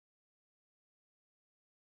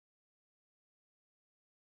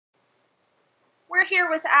We're here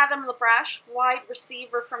with Adam Labrash, wide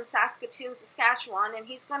receiver from Saskatoon, Saskatchewan, and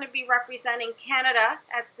he's going to be representing Canada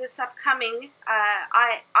at this upcoming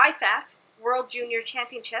IFAF World Junior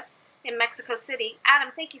Championships in Mexico City.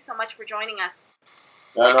 Adam, thank you so much for joining us.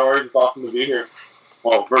 Yeah, no worries. It's awesome to be here.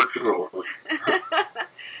 Well, virtual.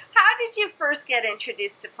 How did you first get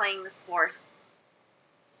introduced to playing the sport?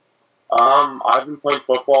 I've been playing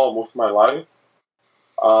football most of my life.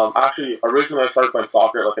 Actually, originally I started playing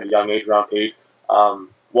soccer at a young age, around 8.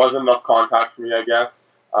 Wasn't enough contact for me, I guess.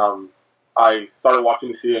 I started watching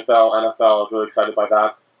the CFL, NFL. I was really excited by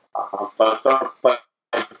that. But I started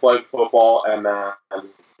playing football, and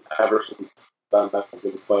ever since then, I've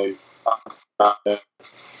been playing. What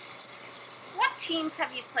teams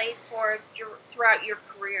have you played for throughout your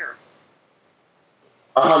career?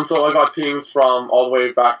 So I got teams from all the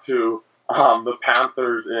way back to the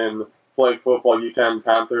Panthers in playing football, U10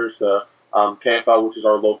 Panthers, KFL, which is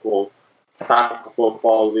our local tackle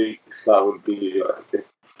football league. So that would be the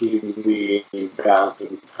Kiwi,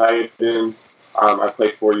 Bantam Titans. I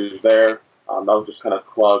played 4 years there. That was just kind of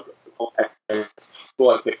club. I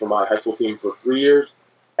played for my high school team for 3 years,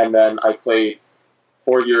 and then I played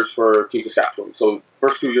 4 years for Team Saskatchewan. So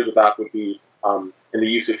first 2 years of that would be in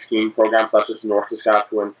the U16 program, so that's just North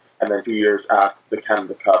Saskatchewan, and then 2 years at the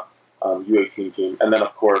Canada Cup U18 team, and then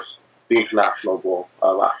of course the International Bowl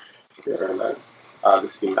last year, and then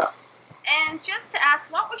this team now. And just to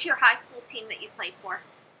ask, what was your high school team that you played for?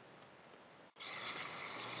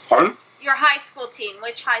 Pardon? Your high school team.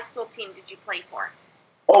 Which high school team did you play for?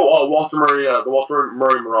 Oh, Walter Murray, the Walter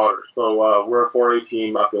Murray Marauders. So we're a 4A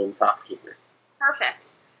team up in Saskatoon here. Perfect.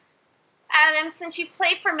 Adam, since you've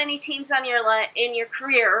played for many teams in your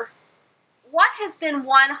career, what has been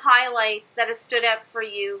one highlight that has stood out for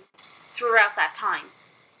you throughout that time?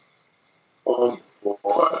 Oh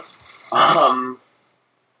boy. I don't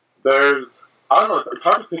know. It's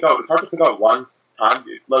hard to pick out. It's hard to pick out one time.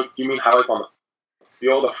 Like, do you mean highlights on the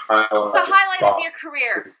field? Or highlights? The highlight of your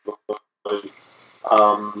career.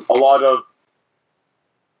 A lot of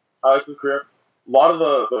highlights of career. A lot of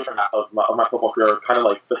of my football career are kind of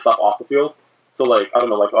like the stuff off the field. So like, I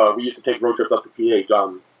don't know, we used to take road trips up to PH.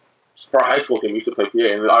 For our high school team, we used to play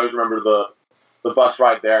PA, and I always remember the bus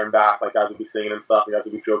ride there and back. Like, guys would be singing and stuff. You guys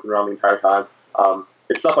would be joking around the entire time.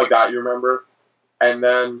 It's stuff like that you remember. And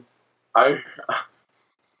then I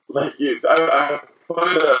put it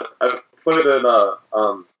in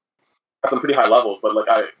at some pretty high levels. But like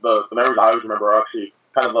the memories I always remember are actually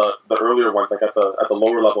kind of the earlier ones, like at the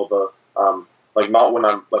lower level, like not when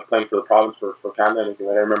I'm like playing for the province for Canada or anything.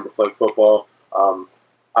 Like, I remember playing football. I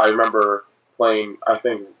remember playing, I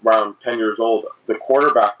think around 10 years old. The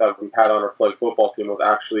quarterback that we had on our flag football team was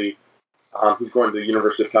actually he's going to the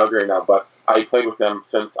University of Calgary now, but I played with him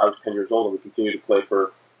since I was 10 years old, and we continued to play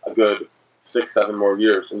for a good 6-7 more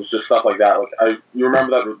years. And it's just stuff like that. Like, you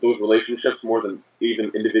remember those relationships more than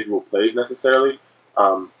even individual plays necessarily.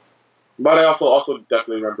 But I also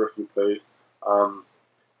definitely remember a few plays.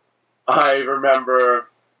 I remember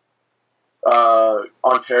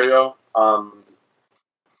Ontario,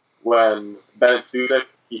 when Bennett Stuzik,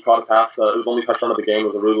 he caught a pass. It was the only touchdown of the game. It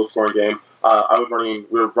was a really low scoring game.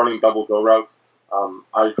 We were running double go routes.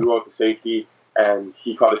 I drew out the safety, and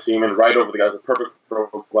he caught a seaman right over the guys. A perfect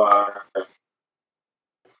throw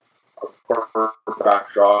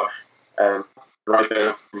back Josh, and right there.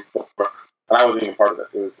 And I wasn't even part of it.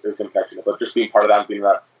 It was him catching it. But just being part of that, being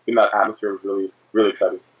that atmosphere was really, really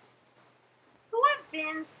exciting. Who have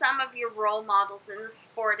been some of your role models in the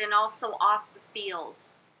sport and also off the field?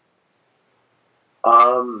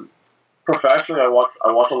 Professionally, I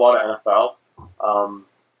watch a lot of NFL.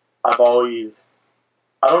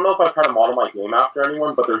 I don't know if I try to model my game after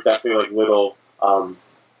anyone, but there's definitely like little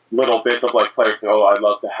bits of like players say, oh, I'd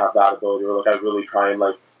love to have that ability, or like I really try and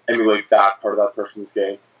like emulate that part of that person's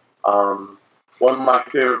game. One of my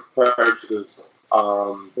favorite players is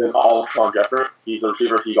Sean Jeffrey. He's a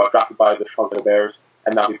receiver. He got drafted by the Chicago Bears,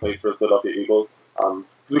 and now he plays for the Philadelphia Eagles.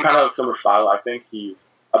 We kind of have a similar style. I think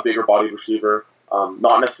he's a bigger bodied receiver.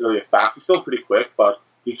 Not necessarily as fast. He's still pretty quick, but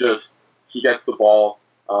he gets the ball,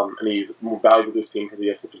 and he's more valuable to his team because he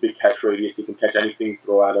has such a big catch radius. He can catch anything you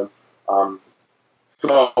throw at him.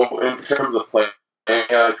 So in terms of playing,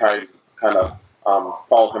 I try to kind of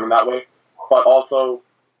follow him in that way. But also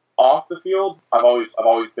off the field, I've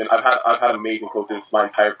had amazing coaches my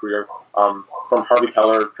entire career. From Harvey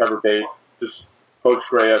Keller, Trevor Bates, just Coach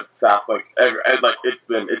Gray at Sask. It's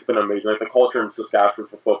been amazing. Like, the culture in Saskatchewan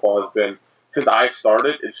for football has been, since I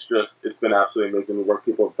started, it's been absolutely amazing the work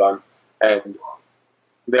people have done. And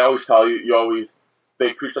they always tell you,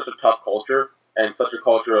 they preach such a tough culture and such a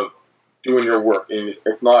culture of doing your work. And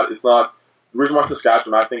it's not the reason why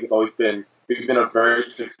Saskatchewan, I think, has always been, we've been a very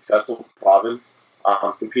successful province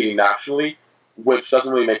competing nationally, which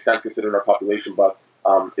doesn't really make sense considering our population, but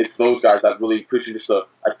it's those guys that really preach just a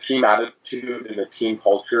team attitude and a team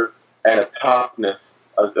culture and a toughness,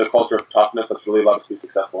 a culture of toughness that's really allowed us to be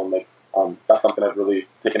successful, and that's something I've really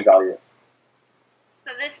taken value in.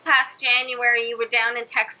 So this past January, you were down in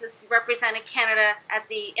Texas. You represented Canada at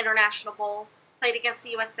the International Bowl, played against the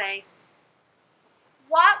USA.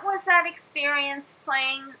 What was that experience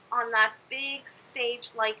playing on that big stage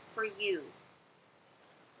like for you?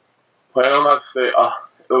 Playing on that stage,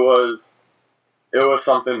 it was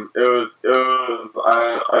something. I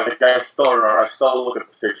still remember. I still look at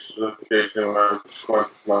the pictures of the occasion when I'm just going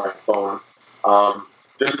through my phone.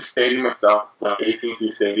 Just the stadium itself, like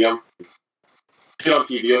AT&T Stadium. You see it on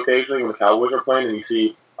TV occasionally when the Cowboys are playing, and you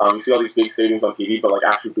see all these big stadiums on TV, but like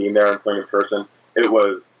actually being there and playing in person, that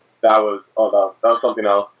was something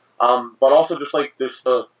else. But also just like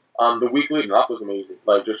the week leading up was amazing.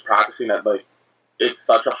 Like just practicing at like it's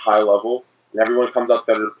such a high level, and everyone comes up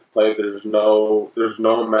there to play. There's no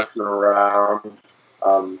messing around,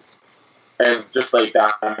 and just like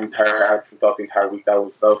that throughout the entire week, that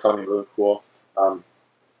was something really cool.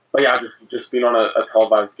 But yeah, just being on a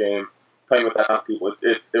televised game, playing with that many people, it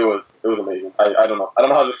was amazing. I don't know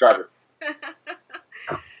how to describe it,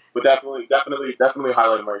 but definitely a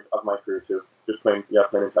highlight of my career too. Just playing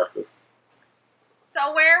in Texas.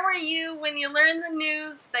 So where were you when you learned the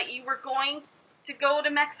news that you were going to go to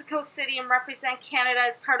Mexico City and represent Canada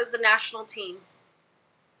as part of the national team?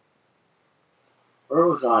 Where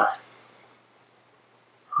was I?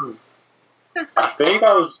 I think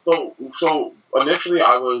I was so initially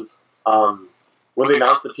I was when they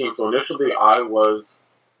announced the team. So initially I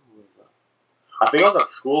think I was at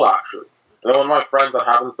school actually. And then one of my friends that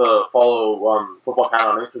happens to follow Football Canada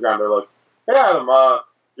on Instagram, they're like, "Hey Adam,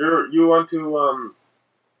 you went to."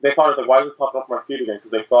 They thought, I was like, "Why is this popping up my feed again?"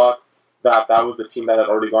 Because they thought that was the team that had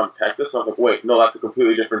already gone to Texas. And I was like, "Wait, no, that's a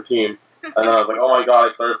completely different team." And then I was like, "Oh my god!"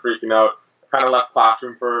 I started freaking out. I kind of left class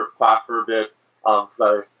for a bit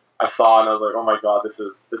because I saw and I was like, "Oh my god, this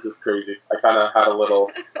is crazy." I kind of had a little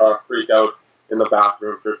freak out in the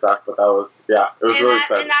bathroom for a sec, but it was really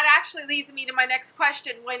exciting. And that actually leads me to my next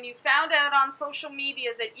question. When you found out on social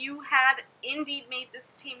media that you had indeed made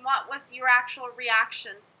this team, what was your actual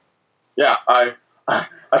reaction? Yeah, I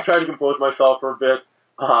tried to compose myself for a bit,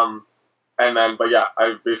 and then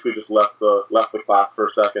I basically just left the class for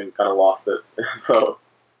a second, kind of lost it. So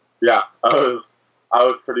yeah, I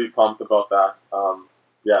was pretty pumped about that.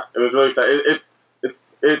 It was really exciting.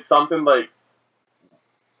 It's something like.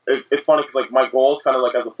 It's funny because like my goals kind of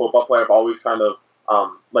like as a football player have always kind of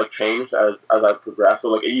like changed as I've progressed. So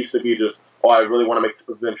like it used to be just I really want to make the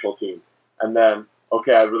provincial team, and then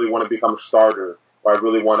I really want to become a starter, or I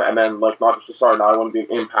really want to, and then like not just a starter, now I want to be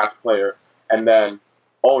an impact player, and then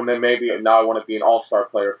maybe now I want to be an all-star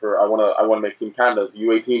player for I want to make Team Canada's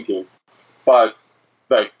U18 team, but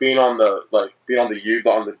like being on the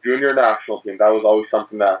junior national team, that was always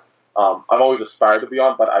something that I've always aspired to be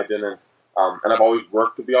on, but I didn't. And I've always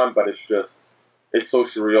worked to be on, but it's so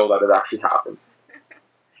surreal that it actually happened.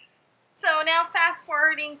 So now fast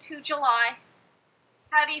forwarding to July,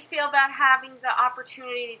 how do you feel about having the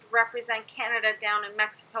opportunity to represent Canada down in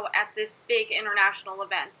Mexico at this big international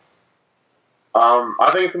event? I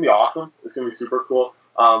think it's going to be awesome. It's going to be super cool.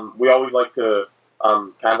 We always like to,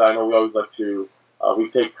 Canada, I know we always like to, we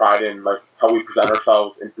take pride in like how we present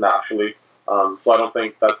ourselves internationally. So I don't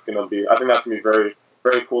think that's going to be, I think that's going to be very,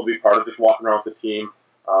 very cool to be part of, just walking around with the team.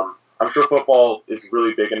 I'm sure football is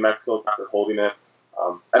really big in Mexico after holding it.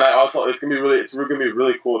 And it's gonna be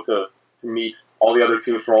really cool to meet all the other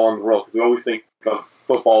teams from all around the world, because we always think of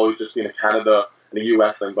football always just being a Canada and a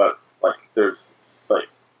US thing, but like it's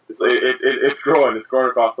growing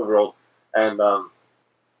across the world, and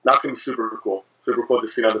that's gonna be super cool to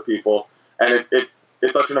see other people, and it's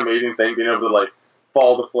such an amazing thing being able to like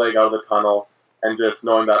follow the flag out of the tunnel. And just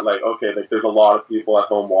knowing that, like, okay, like there's a lot of people at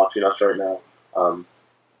home watching us right now.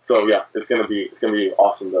 So yeah, it's gonna be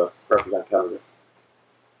awesome to represent Canada.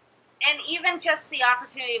 And even just the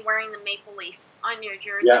opportunity of wearing the maple leaf on your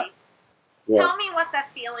jersey. Yeah. Tell me what that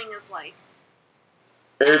feeling is like.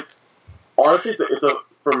 It's honestly,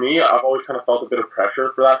 for me, I've always kind of felt a bit of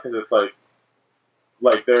pressure for that, because it's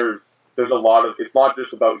like there's a lot of, it's not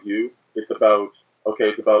just about you. It's about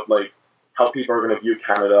like how people are gonna view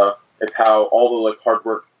Canada. It's how all the like hard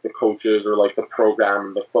work the coaches or like the program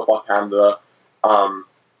and the Football Canada, and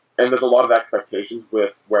there's a lot of expectations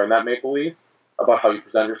with wearing that maple leaf about how you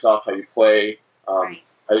present yourself, how you play, Right.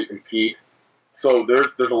 how you compete. So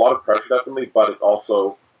there's a lot of pressure definitely, but it's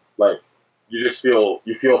also like you just feel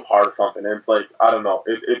part of something. And it's like, I don't know,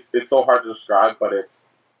 it's so hard to describe, but it's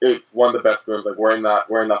one of the best feelings. Like wearing that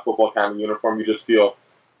football academy uniform, you feel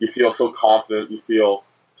so confident, you feel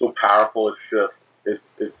so powerful.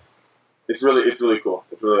 It's really cool.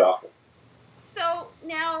 It's really awesome. So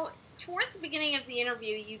now, towards the beginning of the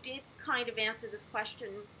interview, you did kind of answer this question,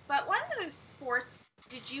 but what other sports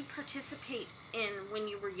did you participate in when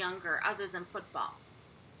you were younger, other than football?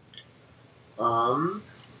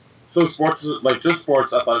 So sports, like just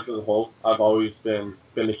sports, athletics as a whole, I've always been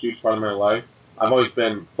a huge part of my life. I've always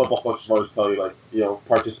been, football coaches always tell you, like,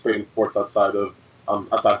 participate in sports outside of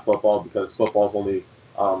football, because football is only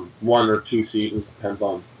 1 or 2 seasons, depends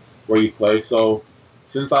on where you play. So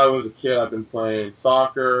since I was a kid, I've been playing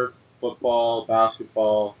soccer, football,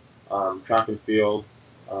 basketball, track and field,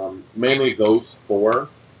 mainly those 4.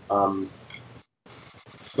 So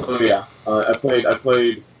yeah, I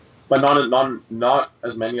played, but not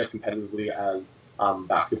as many as competitively as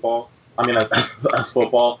basketball. I mean, as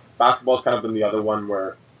football. Basketball's kind of been the other one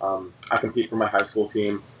where I compete for my high school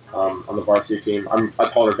team on the varsity team. I'm a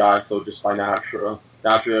taller guy, so just by naturally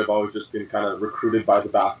I've always just been kind of recruited by the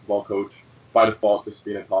basketball coach by default, just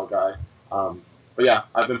being a tall guy. But yeah,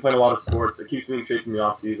 I've been playing a lot of sports. It keeps me in shape in the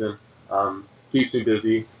off season, keeps me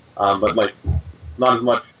busy, but like not as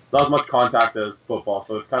much contact as football.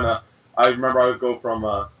 So it's kind of, I remember I would go from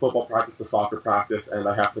football practice to soccer practice, and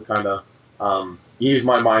I have to kind of ease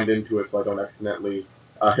my mind into it so I don't accidentally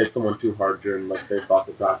hit someone too hard during, like, say,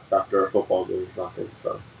 soccer practice after a football game or something.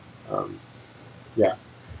 So, yeah.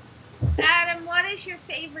 Adam, what is your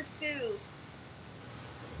favorite food?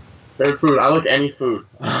 Favorite food? I like any food.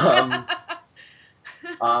 I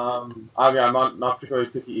mean, I'm not particularly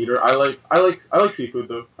a picky eater. I like seafood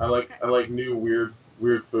though. I like new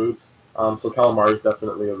weird foods. So calamari is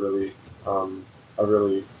definitely a really one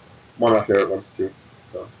of my favorite ones too.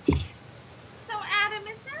 So Adam,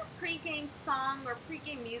 is there a pregame song or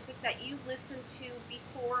pregame music that you listen to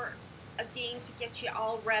before a game to get you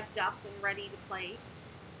all revved up and ready to play?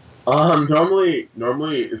 Normally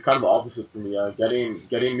it's kind of the opposite for me.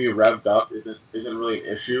 Getting me revved up isn't really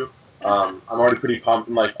an issue. I'm already pretty pumped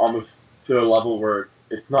and, like, almost to a level where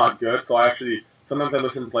it's not good. So sometimes I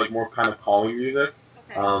listen to, like, more kind of calming music,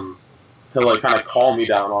 to, like, kind of calm me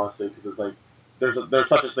down, honestly, because it's like there's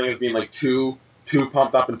such a thing as being, like, too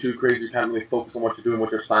pumped up and too crazy. You can't really focus on what you're doing,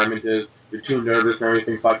 what your assignment is. You're too nervous and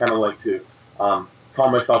everything. So I kind of like to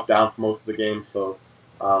calm myself down for most of the game. So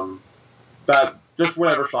that just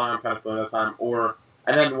whatever song I'm kind of feeling at the time,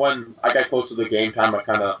 and then when I get close to the game time, I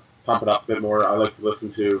kind of pump it up a bit more. I like to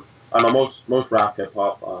listen to most rap, hip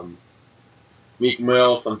hop, Meek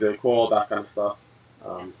Mill, some J. Cole, that kind of stuff.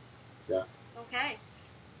 Yeah. Okay.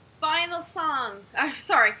 Final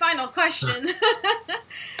question.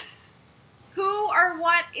 Who or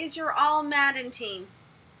what is your all Madden team?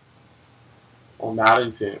 All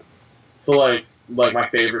Madden team. So like my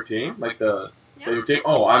favorite team, like the favorite team.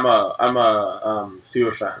 Oh, I'm a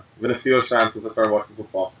Steelers fan. I've been a Steelers fan since I started watching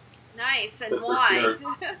football. Nice, and why?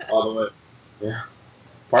 All the way. Yeah.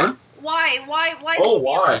 Pardon? Why? Oh,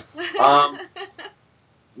 why?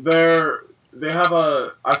 They have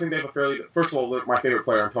a fairly, first of all, my favorite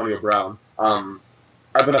player, Antonio Brown.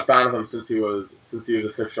 I've been a fan of him since he was a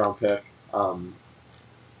 6th-round pick.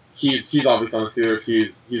 He's obviously on the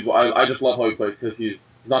Steelers. I just love how he plays, because he's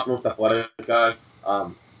not the most athletic guy,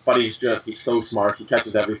 but he's so smart. He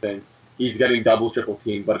catches everything. He's getting double, triple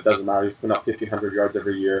teamed, but it doesn't matter. He's putting up 1,500 yards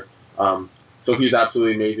every year. So he's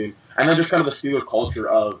absolutely amazing. And then just kind of the Steeler culture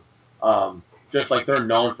of just like they're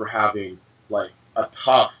known for having like a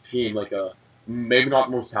tough team, like maybe not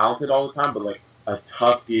the most talented all the time, but like a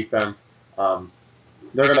tough defense.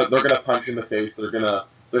 They're gonna punch you in the face. They're gonna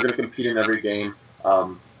compete in every game.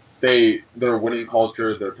 Their winning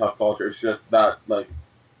culture, their tough culture. It's just that, like,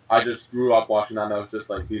 I just grew up watching that, and I was just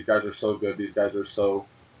like, these guys are so good. These guys are so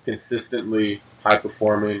consistently high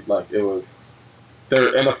performing. Like, they're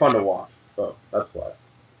fun to watch. So that's why.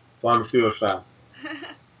 So I'm a Steelers fan.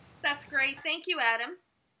 That's great. Thank you, Adam.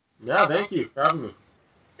 Yeah, thank you for having me.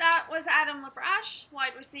 That was Adam Labrash,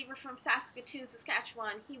 wide receiver from Saskatoon,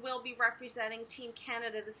 Saskatchewan. He will be representing Team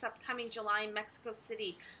Canada this upcoming July in Mexico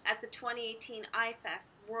City at the 2018 IFF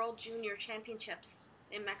World Junior Championships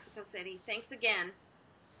in Mexico City. Thanks again.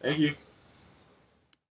 Thank you.